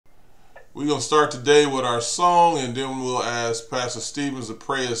We're going to start today with our song, and then we'll ask Pastor Stevens to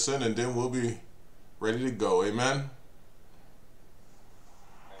pray us in, and then we'll be ready to go. Amen?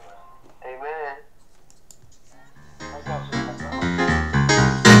 Amen.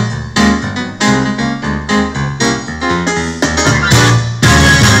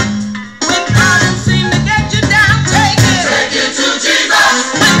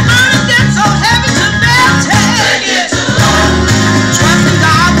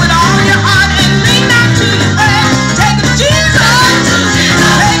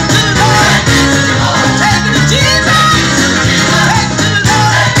 Jesus!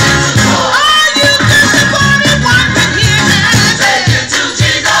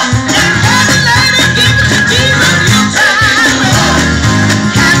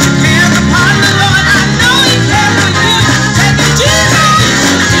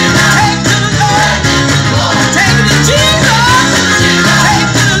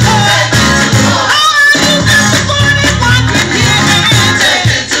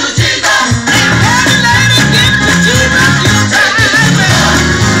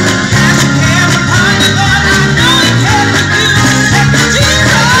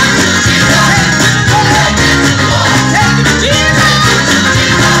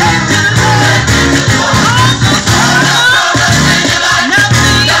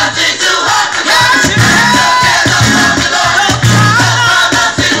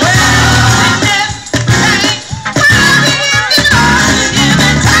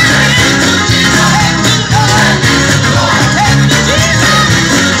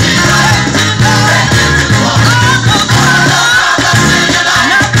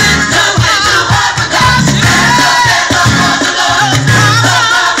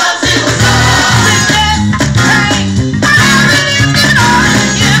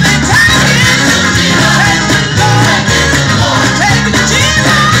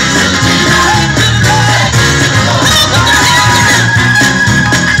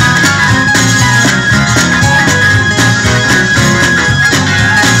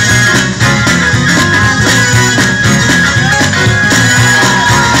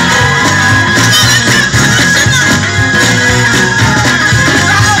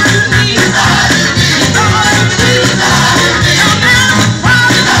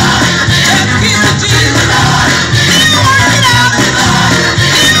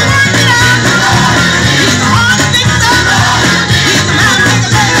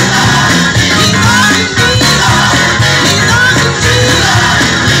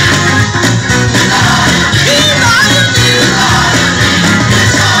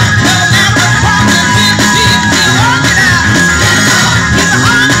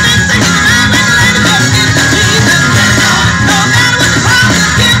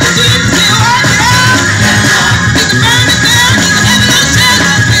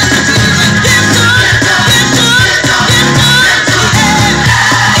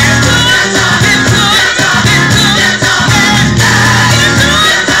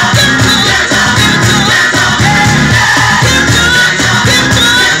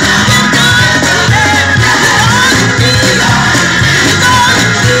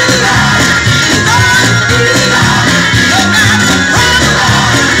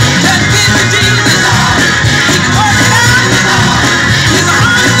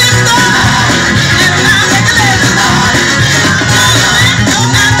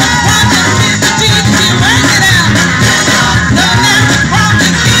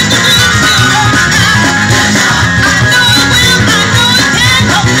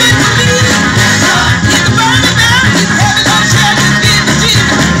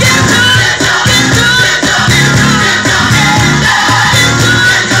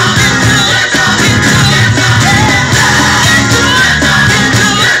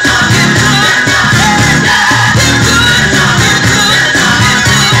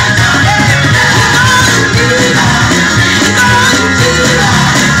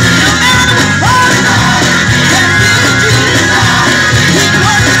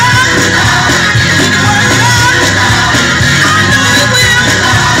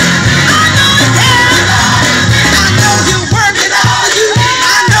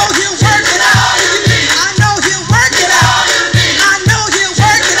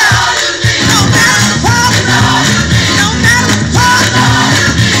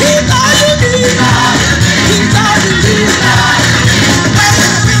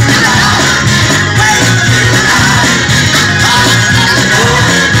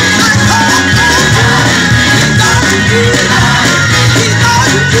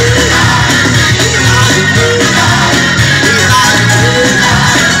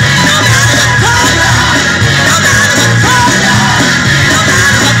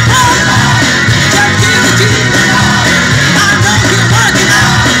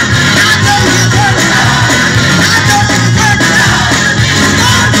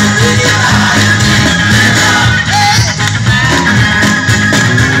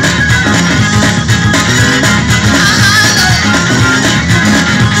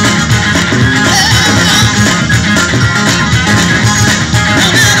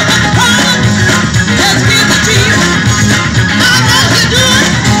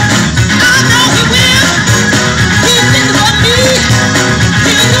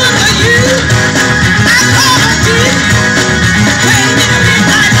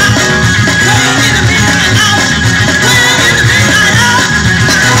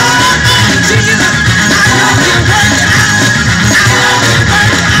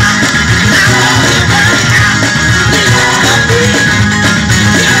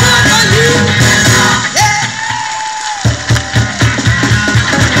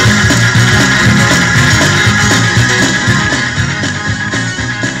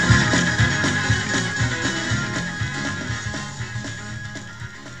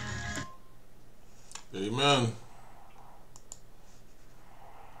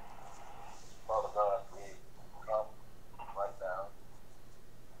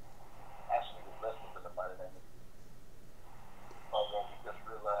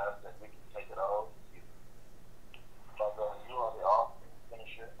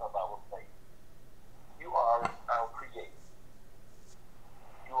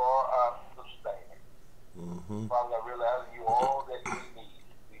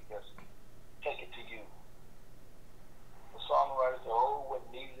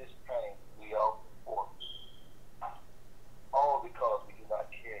 needless pain we all support. All because we do not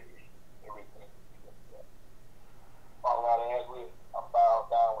carry everything we do. Father God, as we are bowed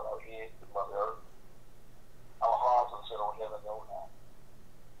down with our heads to Mother Earth, our hearts are set on heaven no high.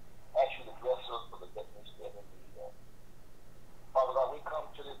 Ask you to bless us for the goodness that we need. Father God, we come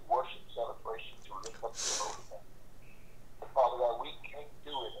to this worship celebration to lift up your holy name. But Father God, we can't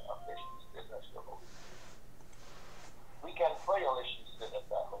do it unless you send us the Holy Spirit. We can't pray unless you send us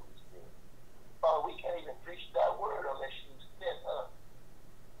that Holy Spirit. Father, we can't even preach that word unless you send us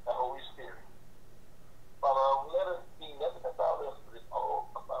the Holy Spirit. Father, let us be nothing about us, but it's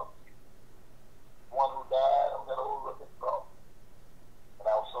all about you. One who died on that old rugged cross, and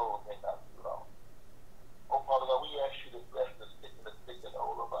our souls may not be lost. Oh, Father God, we ask you to bless the sick and the sick and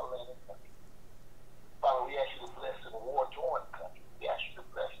all of our land and country. Father, we ask you to bless in a war-torn country. We ask you to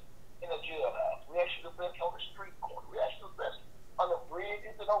bless in a jailhouse. We ask you to bless on the street corner. We ask you to bless on the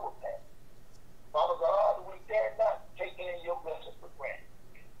bridges and overpass. Father God, we dare not take any of your blessings for granted.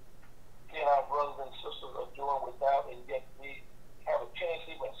 Seeing our brothers and sisters are doing without, and yet we have a chance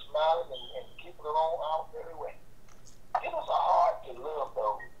even smiling and keeping it on our very way. Give us a heart to love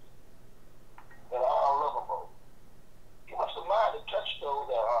those that are unlovable. Give us a mind to touch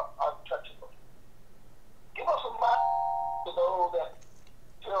those that are untouchable. Give us a mind to those that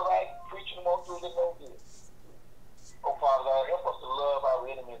feel like preaching won't do them no good. Oh, Father God, help us to love our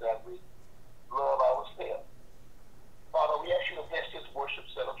enemies as we love ourselves. Father, we ask you to bless this worship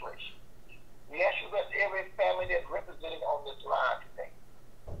celebration. We ask you to bless every family that's represented on this line today.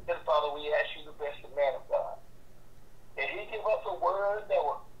 Then, Father, we ask you to bless the man of God. That he give us a word that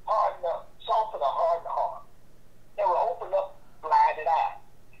will harden up, soften a hardened heart. That will open up blinded eyes.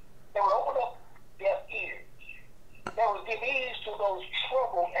 That will open up deaf ears. That will give ease to those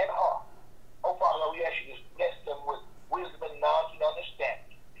troubled at heart. Oh, Father, we ask you to bless them with wisdom and knowledge and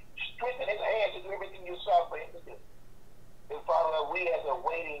understanding. Strengthen his hands to do everything you saw for him to do. And Father, we as a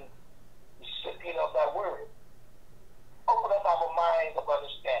waiting recipient of that word, open up our minds of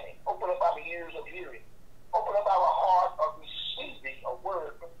understanding. Open up our ears of hearing. Open up our heart of receiving a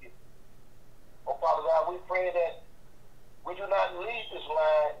word from you. Oh, Father God, we pray that we do not leave this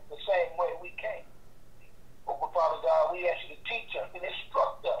line the same way we came. Oh, but Father God, we ask you to teach us and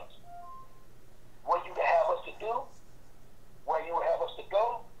instruct us what you would have us to do, where you would have us to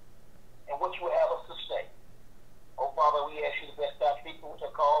go, and what you would have us to say. Oh, Father, we ask you to bless our people which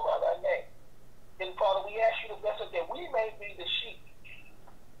are called by thy name. Then, Father, we ask you to bless us that we may be the sheep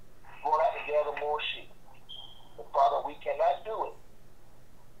going out to gather more sheep. But, Father, we cannot do it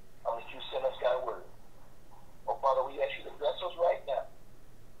unless you send us thy word. Oh, Father, we ask you to bless us right now.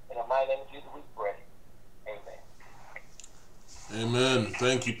 In the mighty name of Jesus, we pray. Amen. Amen.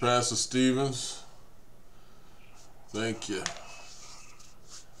 Thank you, Pastor Stevens. Thank you.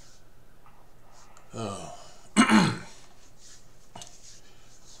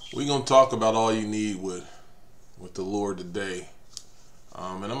 We're going to talk about all you need with the Lord today.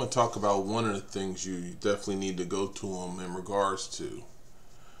 And I'm going to talk about one of the things you definitely need to go to him in regards to.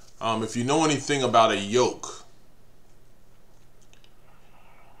 If you know anything about a yoke,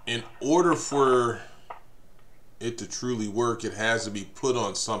 in order for it to truly work, it has to be put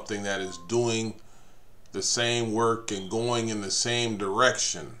on something that is doing the same work and going in the same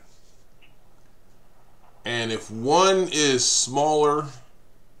direction. And if one is smaller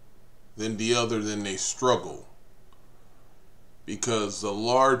than the other, then they struggle, because the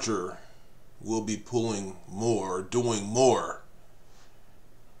larger will be pulling more, doing more,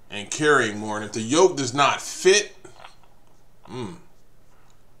 and carrying more. And if the yoke does not fit,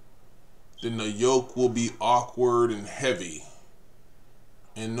 then the yoke will be awkward and heavy,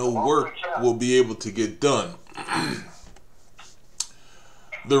 and no work will be able to get done.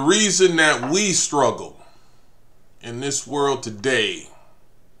 The reason that we struggle in this world today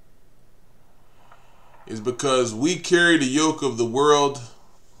is because we carry the yoke of the world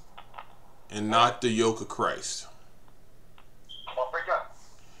and not the yoke of Christ.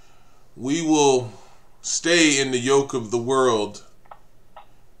 We will stay in the yoke of the world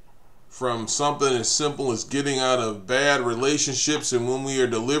from something as simple as getting out of bad relationships, and when we are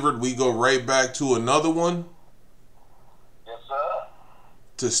delivered, we go right back to another one. Yes, sir.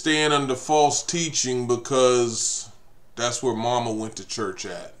 To stand under false teaching because that's where mama went to church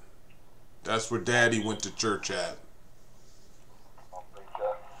at. That's where daddy went to church at.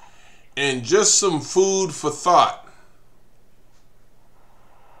 And just some food for thought.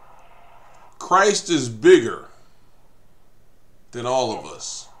 Christ is bigger than all of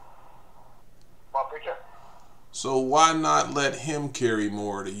us. So why not let him carry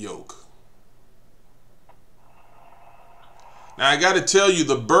more of the yoke? Now, I got to tell you,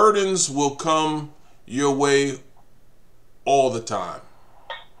 the burdens will come your way all the time.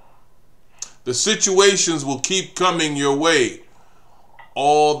 The situations will keep coming your way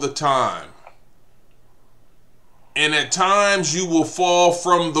all the time. And at times you will fall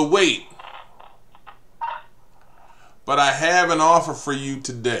from the weight. But I have an offer for you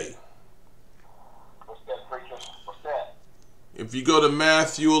today. What's that, preacher? What's that? If you go to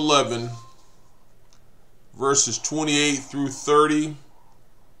Matthew 11, verses 28 through 30,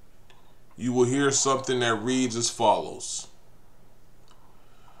 you will hear something that reads as follows.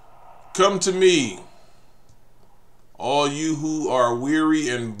 Come to me, all you who are weary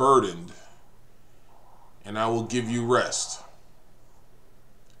and burdened, and I will give you rest.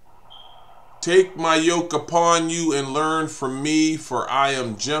 Take my yoke upon you and learn from me, for I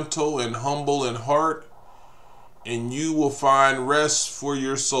am gentle and humble in heart, and you will find rest for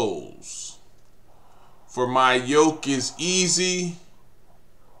your souls. For my yoke is easy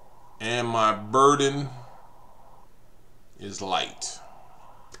and my burden is light.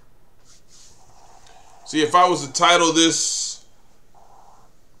 See, if I was to title this,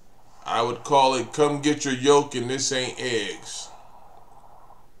 I would call it, Come Get Your Yoke and This Ain't Eggs.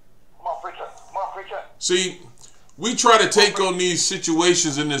 Come on, preacher. Come on, preacher. See, we try to take on these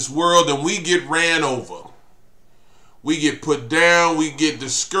situations in this world and we get ran over. We get put down, we get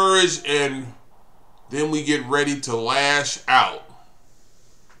discouraged, and then we get ready to lash out.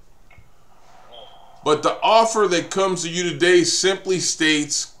 But the offer that comes to you today simply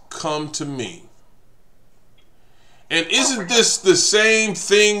states, come to me. And isn't this the same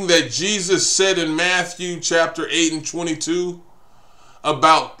thing that Jesus said in Matthew chapter 8 and 22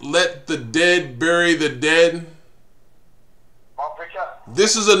 about let the dead bury the dead?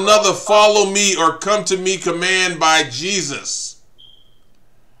 This is another follow me or come to me command by Jesus.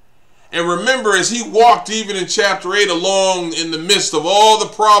 And remember, as he walked even in chapter 8 along in the midst of all the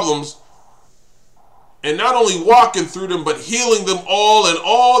problems, and not only walking through them, but healing them all, and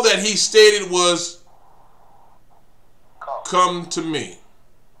all that he stated was, come to me.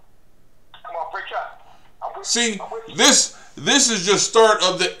 Come on, preacher. See, this is just start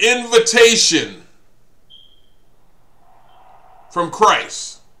of the invitation from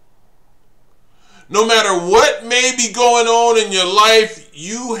Christ. No matter what may be going on in your life,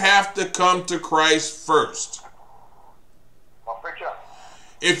 you have to come to Christ first. Come on, preacher.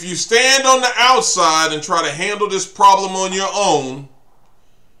 If you stand on the outside and try to handle this problem on your own,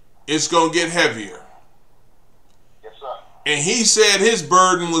 it's going to get heavier. Yes, sir. And he said his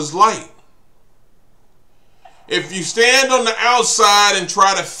burden was light. If you stand on the outside and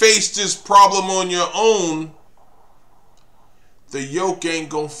try to face this problem on your own, the yoke ain't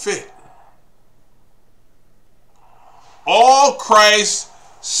going to fit. All Christ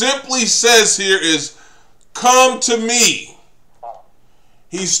simply says here is, come to me.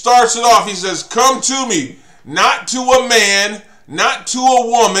 He starts it off. He says, come to me. Not to a man, not to a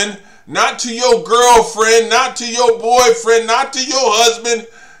woman, not to your girlfriend, not to your boyfriend, not to your husband,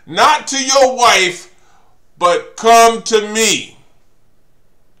 not to your wife, but come to me.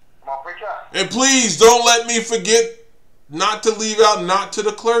 Come on, preacher. And please don't let me forget not to leave out not to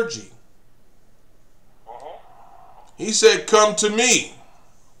the clergy. He said, come to me.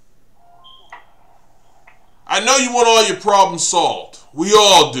 I know you want all your problems solved. We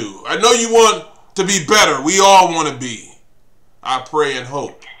all do. I know you want to be better. We all want to be. I pray and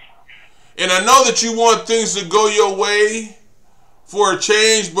hope. And I know that you want things to go your way for a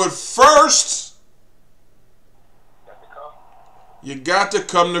change, but first, you got to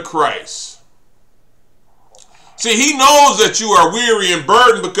come to Christ. See, he knows that you are weary and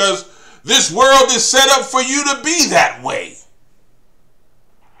burdened because this world is set up for you to be that way.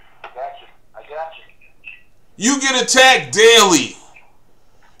 I got you. You get attacked daily.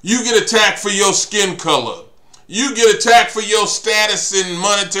 You get attacked for your skin color. You get attacked for your status in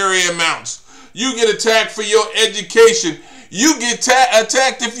monetary amounts. You get attacked for your education. You get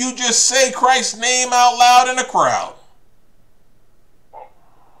attacked if you just say Christ's name out loud in a crowd.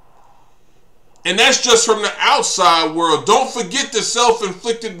 And that's just from the outside world. Don't forget the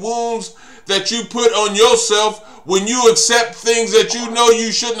self-inflicted wounds that you put on yourself when you accept things that you know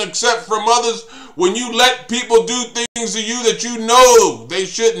you shouldn't accept from others, when you let people do things to you that you know they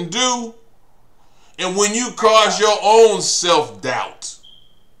shouldn't do, and when you cause your own self-doubt.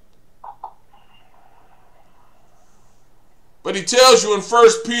 But he tells you in 1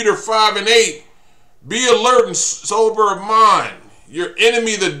 Peter 5 and 8, be alert and sober of mind. Your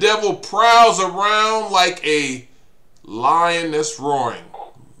enemy, the devil, prowls around like a lion that's roaring,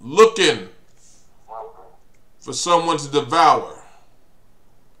 looking for someone to devour.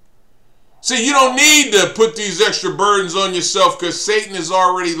 See, you don't need to put these extra burdens on yourself because Satan is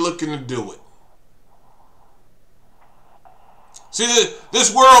already looking to do it. See,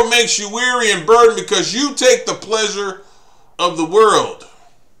 this world makes you weary and burdened because you take the pleasure of the world.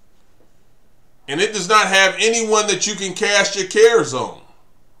 And it does not have anyone that you can cast your cares on.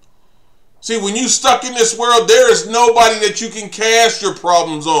 See, when you're stuck in this world, there is nobody that you can cast your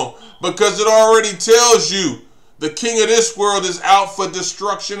problems on because it already tells you the king of this world is out for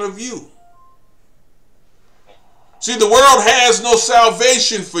destruction of you. See, the world has no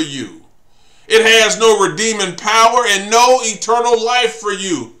salvation for you. It has no redeeming power and no eternal life for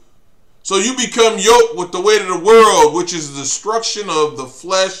you. So you become yoked with the weight of the world, which is the destruction of the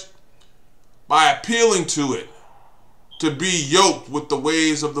flesh, by appealing to it to be yoked with the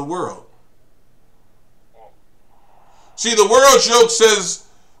ways of the world. See, the world's yoke says,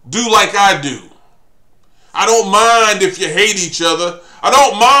 do like I do. I don't mind if you hate each other. I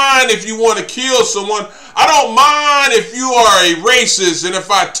don't mind if you want to kill someone. I don't mind if you are a racist. And if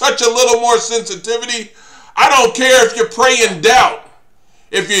I touch a little more sensitivity, I don't care if you pray in doubt.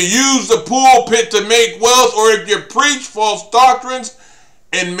 If you use the pulpit to make wealth, or if you preach false doctrines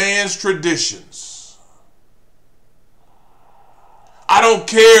and man's traditions. I don't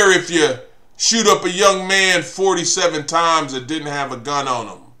care if you shoot up a young man 47 times that didn't have a gun on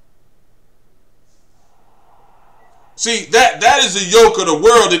him. See, that is the yoke of the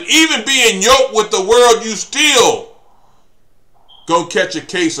world. And even being yoked with the world, you still gonna catch a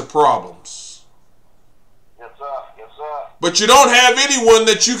case of problems. Yes, sir. Yes, sir. But you don't have anyone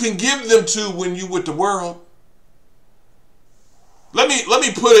that you can give them to when you with the world. Let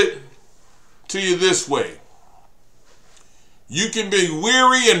me put it to you this way. You can be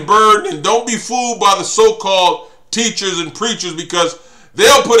weary and burdened, and don't be fooled by the so-called teachers and preachers, because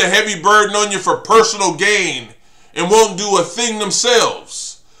they'll put a heavy burden on you for personal gain and won't do a thing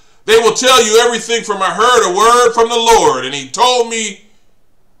themselves. They will tell you everything from, I heard a word from the Lord, and he told me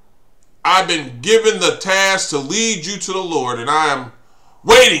I've been given the task to lead you to the Lord, and I am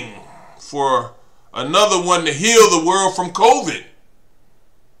waiting for another one to heal the world from COVID.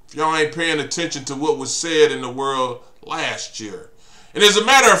 If y'all ain't paying attention to what was said in the world last year. And as a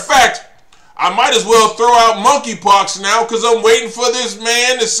matter of fact, I might as well throw out monkeypox now, because I'm waiting for this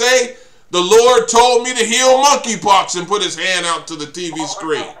man to say, the Lord told me to heal monkeypox, and put his hand out to the TV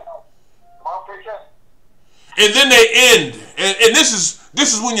screen. And then they end. And this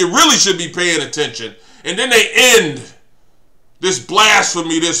is when you really should be paying attention. And then they end this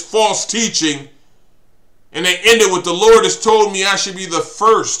blasphemy, this false teaching. And they end it with, the Lord has told me I should be the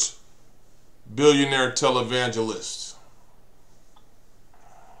first billionaire televangelist.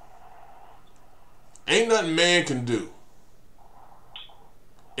 Ain't nothing man can do.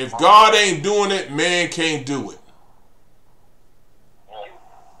 If God ain't doing it, man can't do it.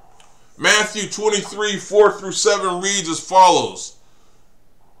 Matthew 23, 4 through 7 reads as follows.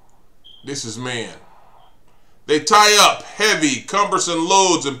 This is man. They tie up heavy, cumbersome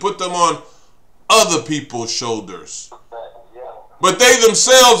loads and put them on other people's shoulders. But they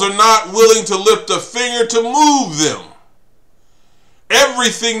themselves are not willing to lift a finger to move them.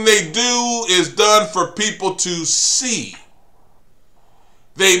 Everything they do is done for people to see.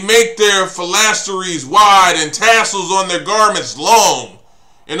 They make their phylacteries wide and tassels on their garments long.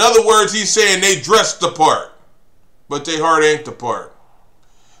 In other words, he's saying they dress the part, but their heart ain't the part.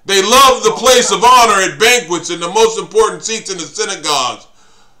 They love the place of honor at banquets and the most important seats in the synagogues.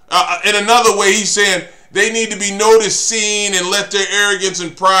 In another way, he's saying they need to be noticed, seen, and let their arrogance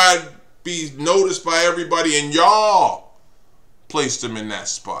and pride be noticed by everybody, and y'all placed them in that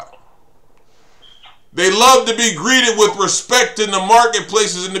spot. They love to be greeted with respect in the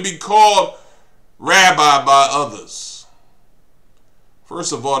marketplaces and to be called rabbi by others.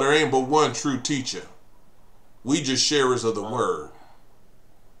 First of all, there ain't but one true teacher. We just sharers of the word.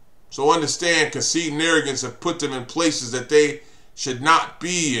 So understand, conceit and arrogance have put them in places that they should not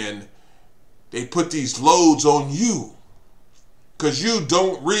be in. They put these loads on you because you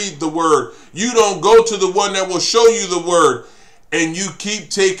don't read the word. You don't go to the one that will show you the word. And you keep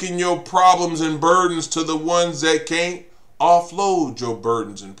taking your problems and burdens to the ones that can't offload your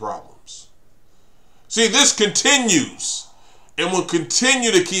burdens and problems. See, this continues and will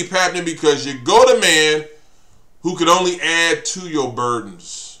continue to keep happening because you go to man who can only add to your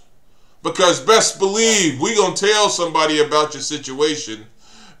burdens. Because best believe we're going to tell somebody about your situation.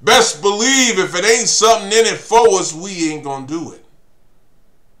 Best believe if it ain't something in it for us, we ain't going to do it.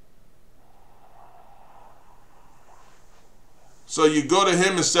 So you go to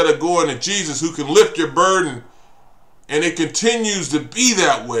him instead of going to Jesus, who can lift your burden, and it continues to be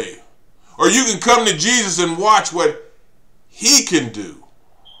that way. Or you can come to Jesus and watch what he can do.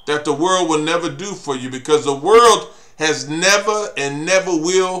 that the world will never do for you, because the world has never and never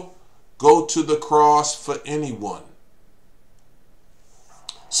will go to the cross for anyone.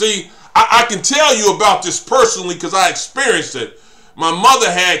 See, I can tell you about this personally because I experienced it. My mother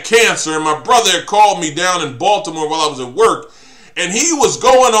had cancer, and my brother had called me down in Baltimore while I was at work, and he was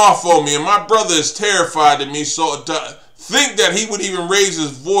going off on me, and my brother is terrified of me, so to think that he would even raise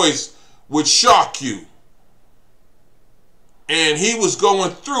his voice would shock you. And he was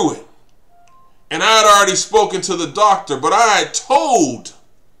going through it. And I had already spoken to the doctor, but I had told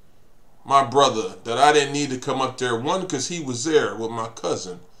my brother that I didn't need to come up there. One, because he was there with my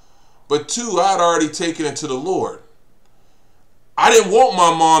cousin. But two, I had already taken it to the Lord. I didn't want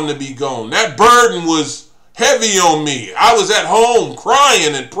my mom to be gone. That burden was heavy on me. I was at home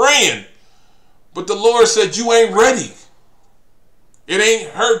crying and praying. But the Lord said, you ain't ready. It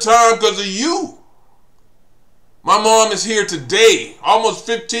ain't her time because of you. My mom is here today, almost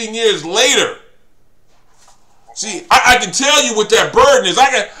 15 years later. See, I can tell you what that burden is.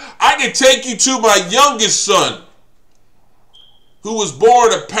 I can take you to my youngest son, who was born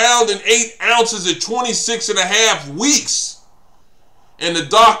 1 pound and 8 ounces at 26 and a half weeks. And the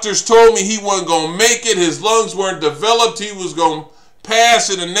doctors told me he wasn't going to make it. His lungs weren't developed. He was going to pass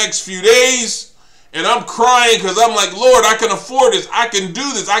in the next few days. And I'm crying because I'm like, Lord, I can afford this. I can do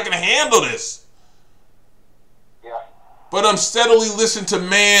this. I can handle this. Yeah. But I'm steadily listening to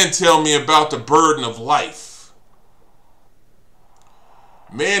man tell me about the burden of life.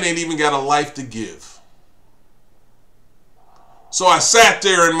 Man ain't even got a life to give. So I sat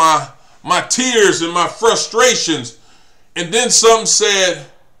there in my tears and my frustrations, and then something said,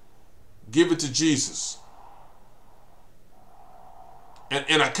 give it to Jesus.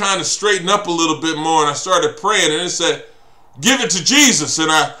 And I kind of straightened up a little bit more, and I started praying, and it said, give it to Jesus.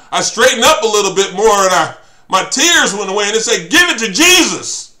 And I straightened up a little bit more, and my tears went away, and it said, give it to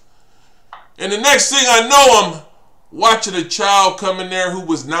Jesus. And the next thing I know, I'm watching a child come in there who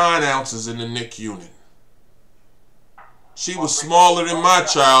was 9 ounces in the NICU unit. She was smaller than my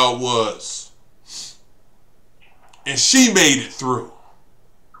child was. And she made it through.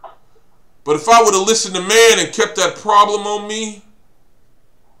 But if I would have listened to man and kept that problem on me,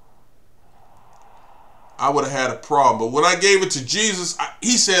 I would have had a problem. But when I gave it to Jesus,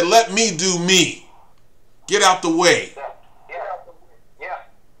 he said, let me do me. Get out the way. Yeah.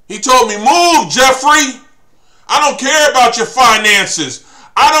 He told me, move, Jeffrey. I don't care about your finances.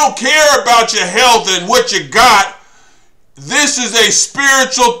 I don't care about your health and what you got. This is a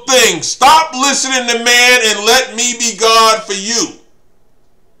spiritual thing. Stop listening to man and let me be God for you.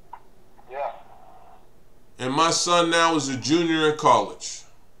 Yeah. And my son now is a junior in college.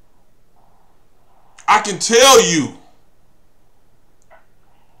 I can tell you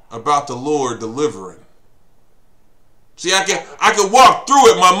about the Lord delivering. See, I can walk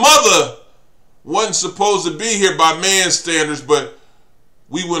through it. My mother wasn't supposed to be here by man's standards, but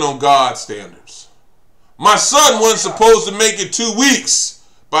we went on God's standards. My son wasn't supposed to make it 2 weeks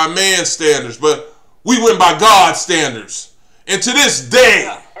by man's standards, but we went by God's standards. And to this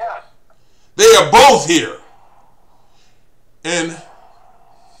day, they are both here. And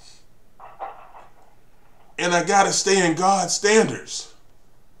I got to stay in God's standards.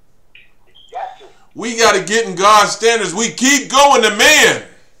 We got to get in God's standards. We keep going to man.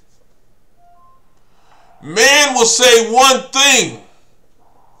 Man will say one thing,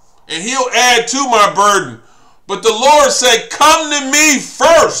 and he'll add to my burden. But the Lord said, come to me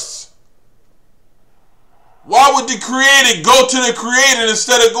first. Why would the created go to the created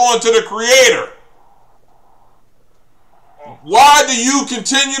instead of going to the creator? Why do you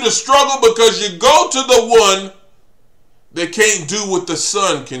continue to struggle? Because you go to the one that can't do what the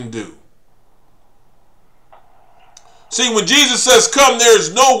Son can do. See, when Jesus says come, there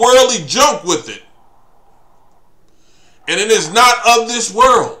is no worldly junk with it. And it is not of this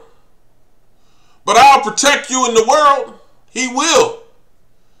world. But I'll protect you in the world. He will.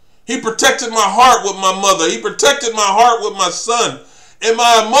 He protected my heart with my mother. He protected my heart with my son. And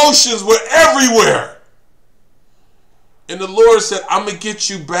my emotions were everywhere. And the Lord said, I'm going to get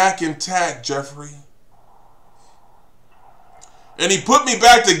you back intact, Jeffrey. And he put me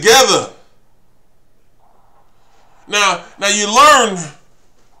back together. Now you learn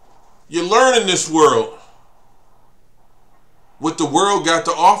in this world what the world got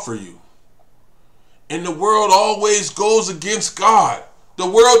to offer you. And the world always goes against God. The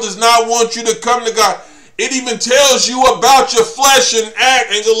world does not want you to come to God. It even tells you about your flesh in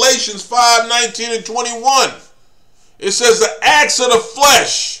Galatians 5:19 and 21. It says the acts of the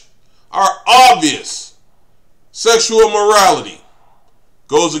flesh are obvious. Sexual immorality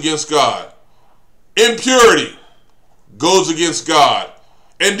goes against God. Impurity goes against God.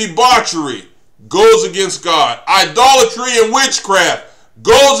 and debauchery goes against God. Idolatry and witchcraft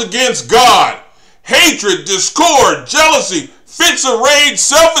goes against God. Hatred, discord, jealousy, fits of rage,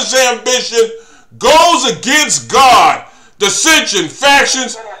 selfish ambition goes against God. Dissension,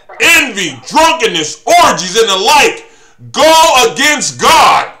 factions, envy, drunkenness, orgies, and the like go against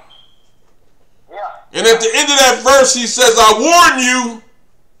God. And at the end of that verse, he says, I warn you,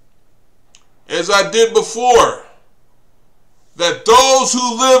 as I did before, that those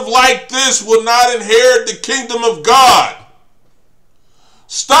who live like this will not inherit the kingdom of God.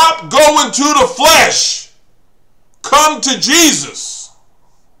 Stop going to the flesh. Come to Jesus.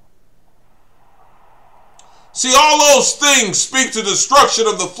 See, all those things speak to destruction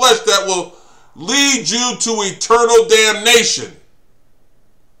of the flesh that will lead you to eternal damnation.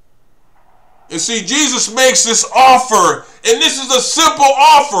 And see, Jesus makes this offer, and this is a simple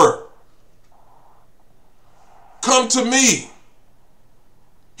offer. Come to me.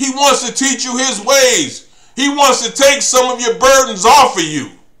 He wants to teach you his ways. He wants to take some of your burdens off of you.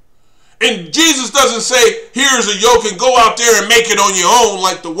 And Jesus doesn't say, here's a yoke and go out there and make it on your own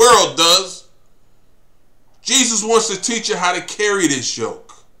like the world does. Jesus wants to teach you how to carry this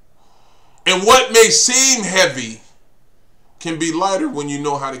yoke. And what may seem heavy can be lighter when you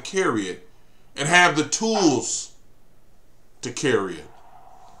know how to carry it and have the tools to carry it.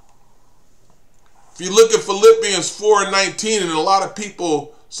 If you look at Philippians 4:19, and a lot of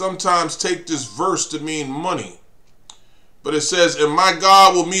people sometimes take this verse to mean money. But it says, and my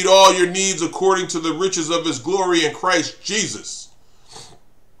God will meet all your needs according to the riches of his glory in Christ Jesus.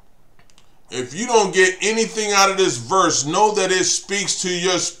 If you don't get anything out of this verse, know that it speaks to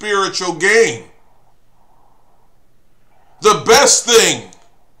your spiritual game. The best thing,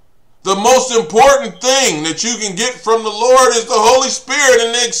 the most important thing that you can get from the Lord is the Holy Spirit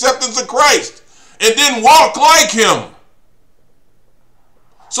and the acceptance of Christ. And then walk like him.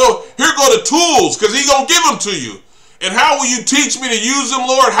 So here go the tools, because he's going to give them to you. And how will you teach me to use them,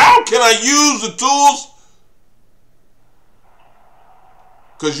 Lord? How can I use the tools?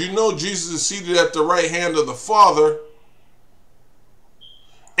 Because you know Jesus is seated at the right hand of the Father.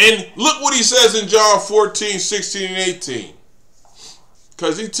 And look what he says in John 14:16 and 18.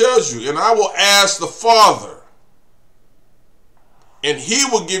 Because he tells you, and I will ask the Father, and he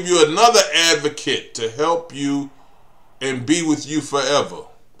will give you another advocate to help you and be with you forever.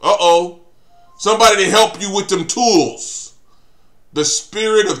 Somebody to help you with them tools. The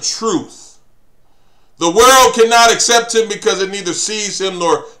Spirit of truth. The world cannot accept him because it neither sees him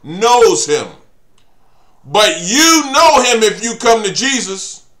nor knows him. But you know him if you come to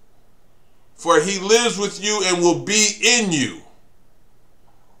Jesus, for he lives with you and will be in you.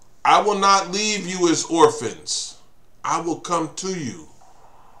 I will not leave you as orphans. I will come to you.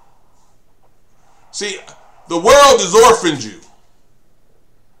 See, the world has orphaned you.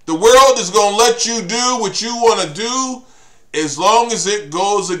 The world is going to let you do what you want to do as long as it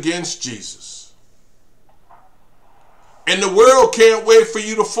goes against Jesus. And the world can't wait for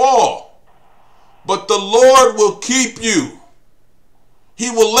you to fall. But the Lord will keep you.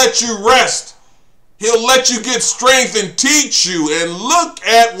 He will let you rest. He'll let you get strength and teach you. And look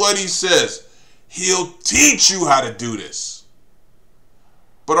at what he says. He'll teach you how to do this.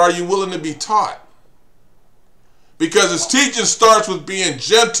 But are you willing to be taught? Because his teaching starts with being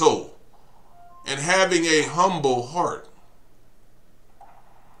gentle and having a humble heart.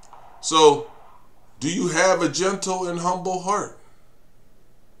 So, do you have a gentle and humble heart?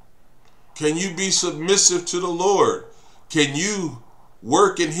 Can you be submissive to the Lord? Can you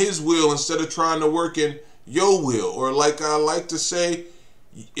work in his will instead of trying to work in your will? Or like I like to say,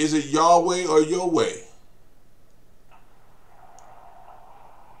 is it Yahweh or your way?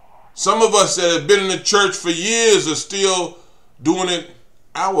 Some of us that have been in the church for years are still doing it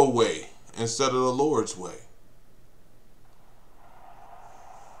our way instead of the Lord's way.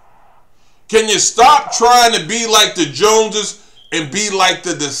 Can you stop trying to be like the Joneses and be like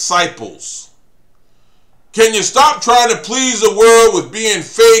the disciples? Can you stop trying to please the world with being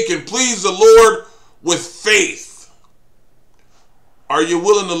fake and please the Lord with faith? Are you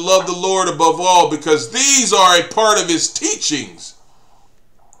willing to love the Lord above all? Because these are a part of his teachings.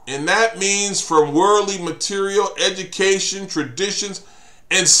 And that means from worldly material, education, traditions,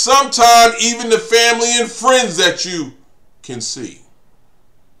 and sometimes even the family and friends that you can see.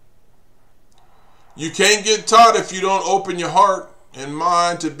 You can't get taught if you don't open your heart and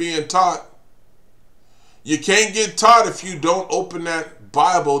mind to being taught. You can't get taught if you don't open that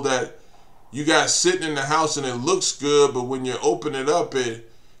Bible that you got sitting in the house and it looks good, but when you open it up, it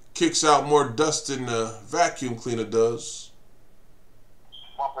kicks out more dust than the vacuum cleaner does.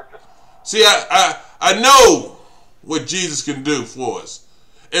 See, I know what Jesus can do for us.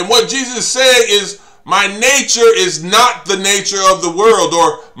 And what Jesus is saying is, my nature is not the nature of the world,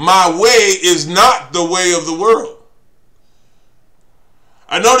 or my way is not the way of the world.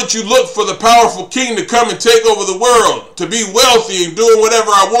 I know that you look for the powerful king to come and take over the world, to be wealthy and doing whatever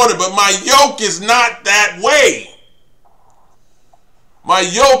I wanted, but my yoke is not that way. My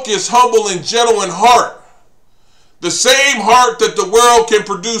yoke is humble and gentle in heart. The same heart that the world can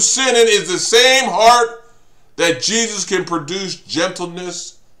produce sin in is the same heart that Jesus can produce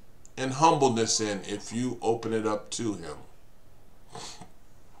gentleness and humbleness in if you open it up to him.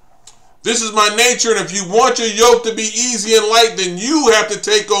 This is my nature, and if you want your yoke to be easy and light, then you have to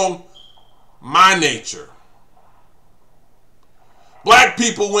take on my nature. Black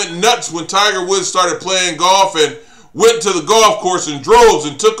people went nuts when Tiger Woods started playing golf and went to the golf course in droves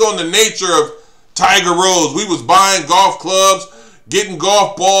and took on the nature of Tiger Woods. We was buying golf clubs, getting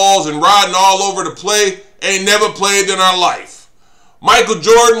golf balls, and riding all over to play. Ain't never played in our life. Michael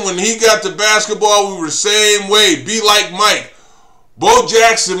Jordan, when he got to basketball, we were the same way. Be like Mike. Bo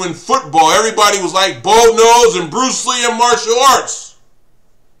Jackson in football, everybody was like Bo Nose and Bruce Lee in martial arts.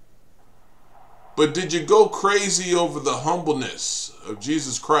 But did you go crazy over the humbleness of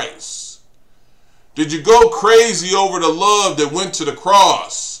Jesus Christ? Did you go crazy over the love that went to the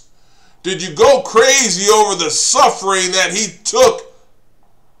cross? Did you go crazy over the suffering that he took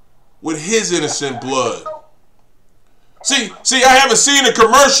with his innocent blood? See, I haven't seen a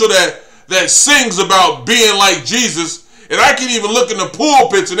commercial that sings about being like Jesus. And I can even look in the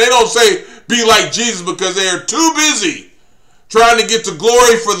pulpits and they don't say be like Jesus because they are too busy trying to get to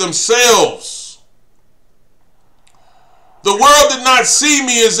glory for themselves. The world did not see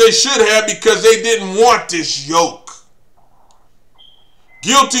me as they should have because they didn't want this yoke.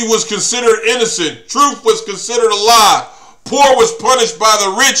 Guilty was considered innocent. Truth was considered a lie. Poor was punished by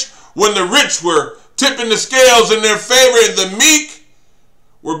the rich when the rich were tipping the scales in their favor, and the meek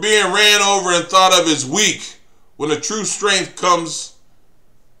were being ran over and thought of as weak, when the true strength comes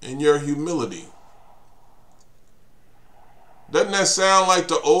in your humility. Doesn't that sound like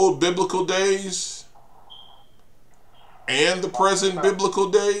the old biblical days and the present biblical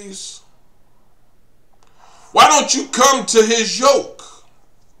days? Why don't you come to his yoke?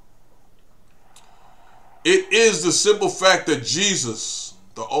 It is the simple fact that Jesus,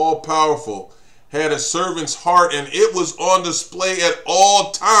 the all-powerful, had a servant's heart, and it was on display at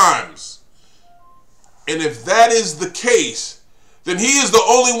all times. And if that is the case, then he is the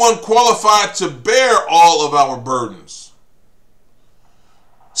only one qualified to bear all of our burdens.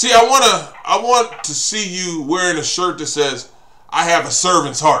 See, I want to see you wearing a shirt that says, I have a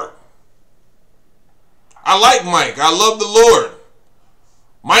servant's heart. I like Mike. I love the Lord.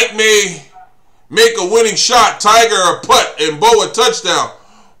 Mike may make a winning shot, Tiger a putt, and Bo a touchdown.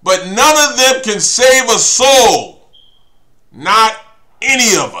 But none of them can save a soul. Not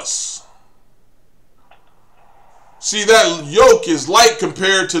any of us. See, that yoke is light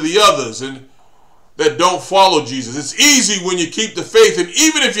compared to the others and that don't follow Jesus. It's easy when you keep the faith, and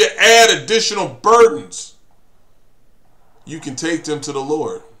even if you add additional burdens, you can take them to the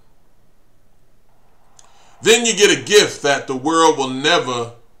Lord. Then you get a gift that the world will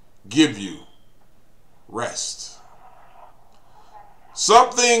never give you. Rest.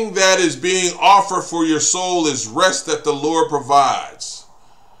 Something that is being offered for your soul is rest that the Lord provides.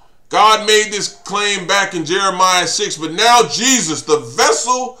 God made this claim back in Jeremiah 6, but now Jesus, the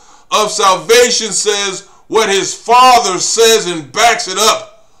vessel of salvation, says what his Father says and backs it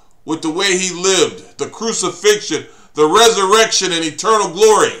up with the way he lived, the crucifixion, the resurrection, and eternal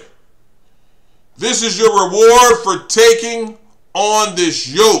glory. This is your reward for taking on this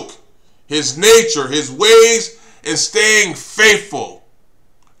yoke, his nature, his ways, and staying faithful.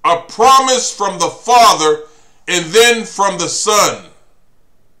 A promise from the Father and then from the Son.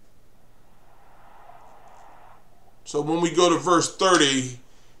 So when we go to verse 30,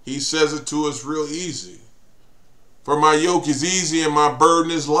 he says it to us real easy. For my yoke is easy and my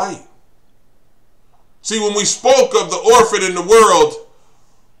burden is light. See, when we spoke of the orphan in the world,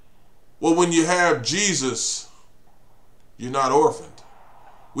 well, when you have Jesus, you're not orphaned.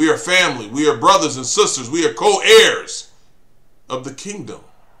 We are family. We are brothers and sisters. We are co-heirs of the kingdom.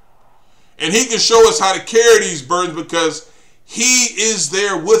 And he can show us how to carry these burdens because he is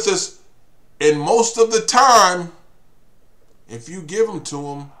there with us. And most of the time, if you give them to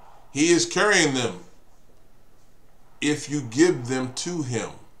him, he is carrying them. If you give them to him.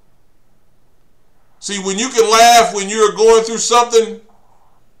 See, when you can laugh when you're going through something,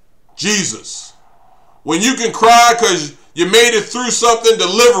 Jesus. When you can cry because you made it through something,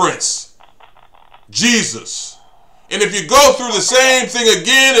 deliverance, Jesus. And if you go through the same thing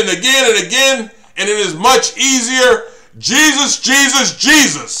again and again and again, and it is much easier, Jesus, Jesus,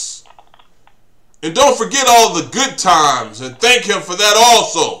 Jesus. And don't forget all the good times and thank him for that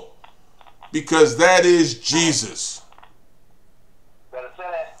also. Because that is Jesus. Better say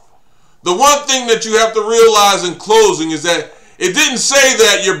that. The one thing that you have to realize in closing is that it didn't say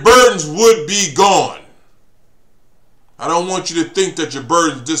that your burdens would be gone. I don't want you to think that your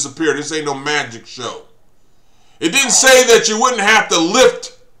burdens disappear. This ain't no magic show. It didn't say that you wouldn't have to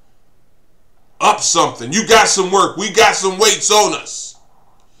lift up something. You got some work. We got some weights on us.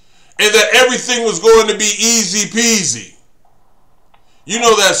 And that everything was going to be easy peasy. You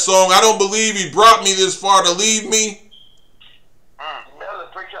know that song, I don't believe he brought me this far to leave me.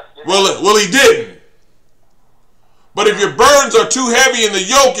 Well, he didn't. But if your burdens are too heavy and the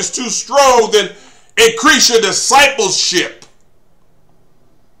yoke is too strong, then increase your discipleship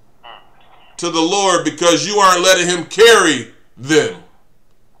to the Lord because you aren't letting him carry them.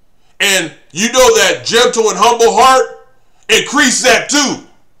 And you know that gentle and humble heart, increase that too.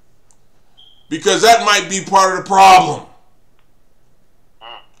 Because that might be part of the problem.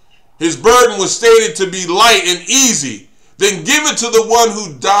 His burden was stated to be light and easy. Then give it to the one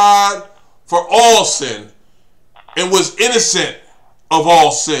who died for all sin and was innocent of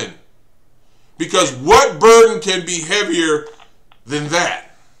all sin. Because what burden can be heavier than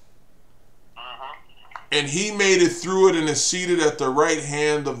that? And he made it through it and is seated at the right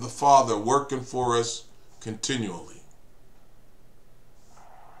hand of the Father, working for us continually.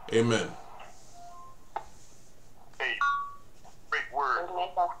 Amen. Hey, great word.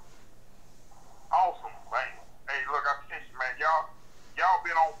 Awesome, man. Hey, look, I tell you, man, y'all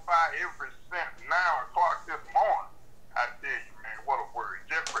been on fire ever since 9 o'clock this morning. I tell you, man, what a word.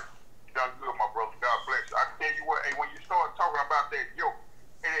 Jeffrey, you done good, my brother. God bless you. I tell you what, hey, when you start talking about that yoke,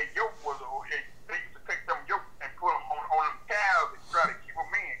 and that yoke was, they used to take them yoke and put them on them cows and try to keep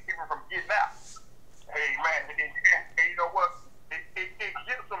them in, keep them from getting out. Hey, man, and you know what? It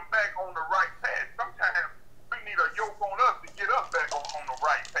gets them back on the right path. Sometimes we need a yoke on us to get us back on the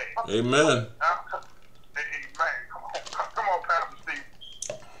right path. Amen. Hey, man, come on, Pastor Steve.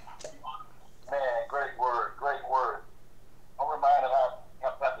 Man, great word, great word. I'm reminded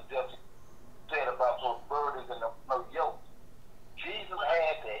how Pastor Jeff said about those burdens and no yoke. Jesus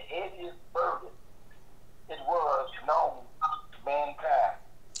had the heaviest burden it was known to mankind.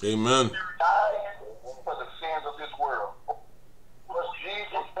 Amen. Dying for the sins of this world. Was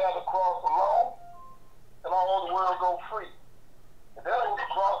Jesus bear the cross alone, and all the world go free? If there was a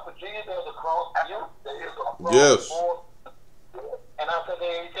cross for Jesus, there's a cross for you. There is a cross Yes. for. And I said,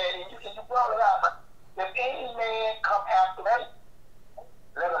 you brought it out. If any man come after me,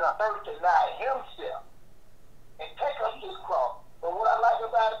 let him first deny himself and take up his cross. But what I like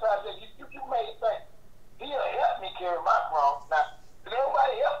about it, Pastor, you made it think. He'll help me carry my cross. Now,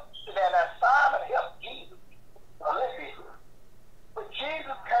 nobody else did that. Now, Simon helped Jesus. Now, let's be here. But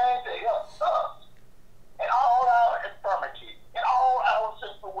Jesus came to help us in all our infirmities, in all our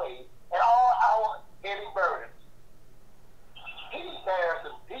sinful ways, in all our heavy burdens. He bears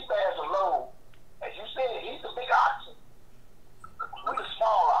a load. As you said, he's the big oxen. We're the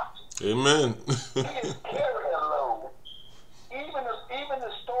small oxen. Amen. He is carrying a load. Even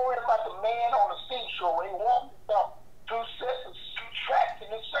the story about the man on the seashore when he walked up 2 sets of tracks in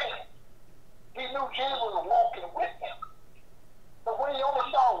the sand. He knew Jesus was walking with him. But when he only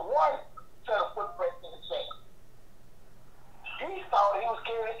saw one set of footprints in the sand, he thought he was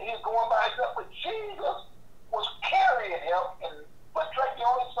going by himself, but Jesus was carrying him, and what track he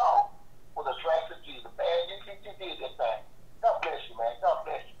only saw was the tracks of Jesus. Man, you did that thing. God bless you, man. God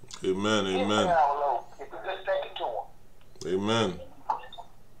bless you. Amen. Amen. If we just take it to him. Amen.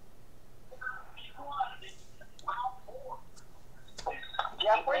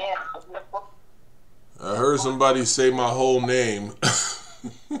 I heard somebody say my whole name.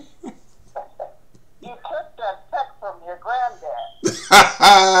 You took that text from your granddad.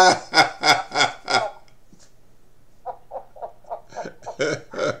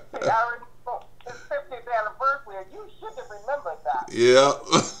 His 50th anniversary, and you should have remembered that. Yeah.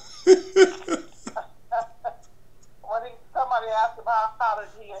 When somebody asked him how did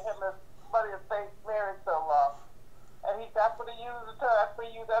he and his buddy stay married so long, and that's what he used to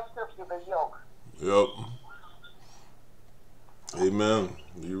use that scripture, the yoke. Yep. Amen.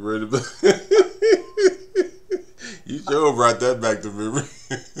 You ready? You sure brought that back to memory.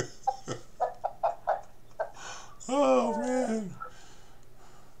 Oh man.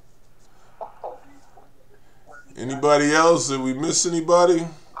 Anybody else? Did we miss anybody?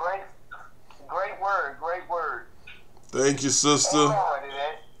 Great word, great word. Thank you, sister. Enjoyed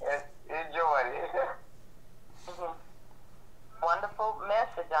it. Enjoyed it. Wonderful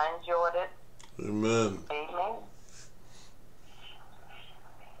message. I enjoyed it. Amen. Amen.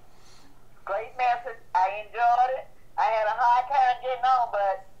 getting on,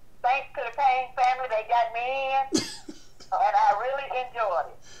 but thanks to the Payne family, they got me in, and I really enjoyed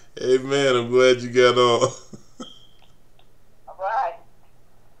it. Amen. I'm glad you got on. All right.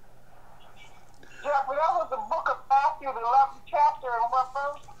 Jeffrey, that was the book of Matthew, the 11th chapter, and what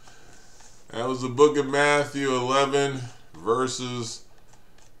verse? That was the book of Matthew 11, verses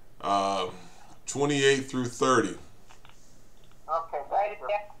 28 through 30. Okay, write it down.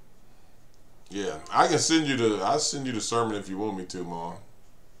 Yeah, I can send you I'll send you the sermon if you want me to, Mom.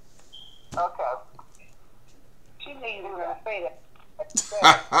 Okay. She needs to say that.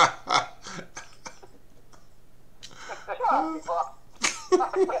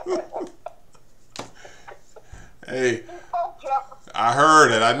 Hey, I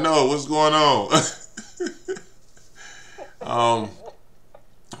heard it. I know what's going on.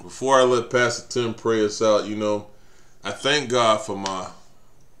 Before I let Pastor Tim pray us out, you know, I thank God for my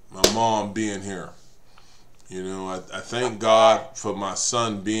mom being here. You know, I thank God for my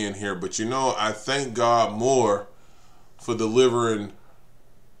son being here. But, you know, I thank God more for delivering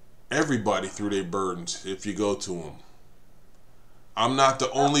everybody through their burdens if you go to him. I'm not the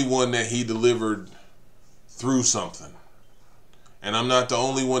only one that he delivered through something. And I'm not the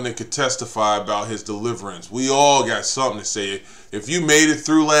only one that could testify about his deliverance. We all got something to say. If you made it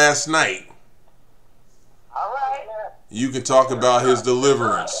through last night, all right, you can talk about his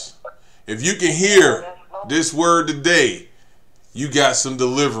deliverance. If you can hear this word today, you got some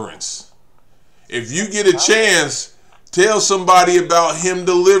deliverance. If you get a chance, tell somebody about him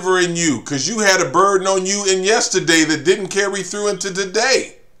delivering you, because you had a burden on you in yesterday that didn't carry through into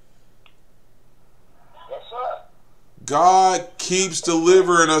today. Yes, sir. God keeps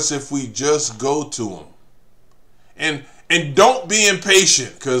delivering us if we just go to him. And don't be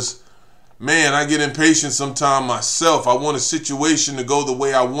impatient, because, man, I get impatient sometimes myself. I want a situation to go the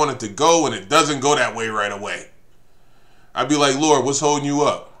way I want it to go, and it doesn't go that way right away. I'd be like, Lord, what's holding you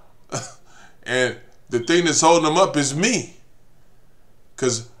up? And the thing that's holding them up is me,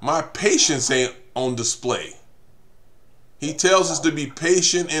 because my patience ain't on display. He tells us to be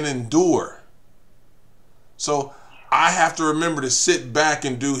patient and endure. So I have to remember to sit back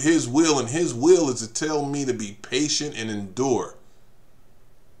and do his will, and his will is to tell me to be patient and endure.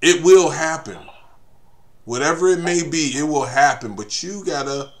 It will happen. Whatever it may be, it will happen, but you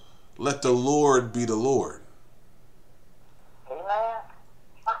gotta let the Lord be the Lord. Amen.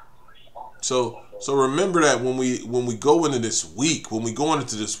 So remember that when we go into this week, when we go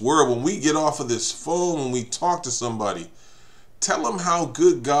into this world, when we get off of this phone, when we talk to somebody, tell them how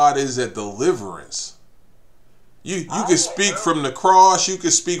good God is at deliverance. You can speak from the cross, you can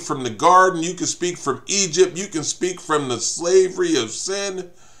speak from the garden, you can speak from Egypt, you can speak from the slavery of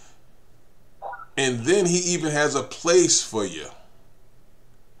sin. And then he even has a place for you.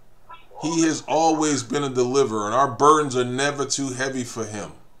 He has always been a deliverer, and our burdens are never too heavy for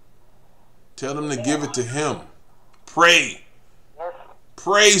him. Tell them to give it to him. Pray.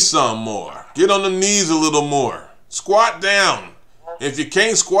 Pray some more. Get on the knees a little more. Squat down. If you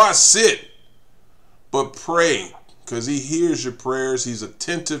can't squat, sit. But pray, because he hears your prayers. He's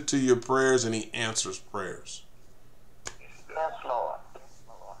attentive to your prayers, and he answers prayers. Yes, Lord.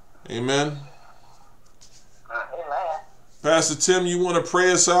 Amen. Amen. Pastor Tim, you want to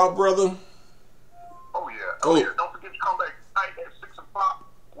pray us out, brother? Oh, yeah. Oh, yeah. Don't forget to come back tonight at 6 o'clock,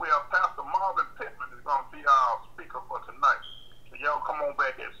 where Pastor Marvin Pittman is going to be our speaker for tonight. So y'all come on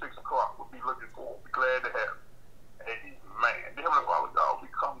back at 6 o'clock. We'll be looking forward. We'll be glad to have you. Amen. Dear Heavenly Father God, we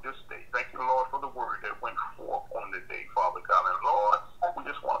come this day. Thank you, Lord, for the word that went forth on the day, Father God. And Lord, we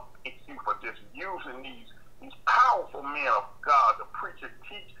just want to thank you for just using these powerful men of God to preach and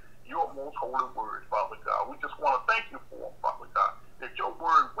teach your most holy word, Father God. We just want to thank you for them, Father God, that your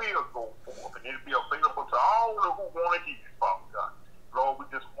word will go forth and it'll be available to all who want to hear it, Father God. Lord, we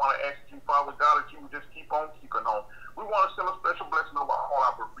just want to ask you, Father God, that you would just keep on keeping on. We want to send a special blessing over all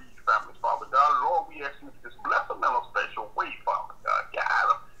our bereaved families, Father God. Lord, we ask you to just bless them in a special way, Father God. Guide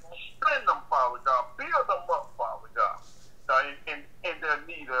them, strengthen them, Father God. Build them up, Father God, in their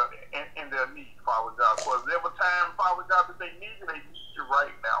need, Father God. Because every time, Father God, that they need you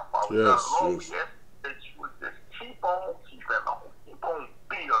right now, Father God. Lord, we ask that you would just keep on keeping on. Keep on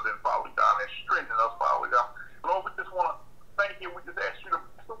building, Father God, and strengthen us, Father God. Lord, we just want to thank you. We just ask you to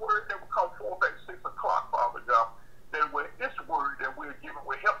bless the word that will come forth at 6 o'clock, Father God. That this word that we're giving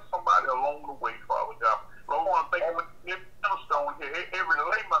will help somebody along the way, Father God. Lord, I want to thank you for every minister on here, every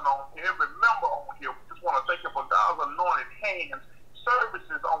layman on here, every member on here. We just want to thank you for God's anointed hands,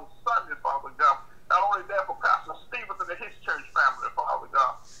 services on Sunday, Father God. Not only that, for Pastor Stevenson and his church family, Father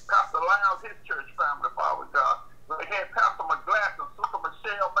God. Pastor Lyons, his church family, Father God. They had Pastor McGlass and Sister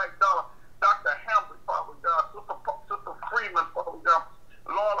Michelle McDonough, Dr. Hamlet, Father God, Sister Freeman, Father God.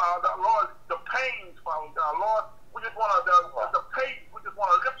 Lord, the pains, Father God. Lord, we just want to, the pain, we just want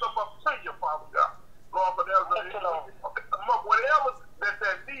to lift them up to you, Father God. Lord, for there's lift them up, whatever that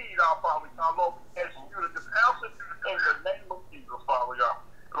they need, our Father God. Lord, we ask you to just answer in the name of Jesus, Father God.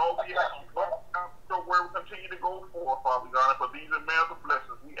 Lord, we ask you, Lord, your word will continue to go forth, Father God. And for these and many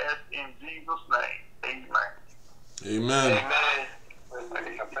blessings, we ask in Jesus' name. Amen. Amen. Amen.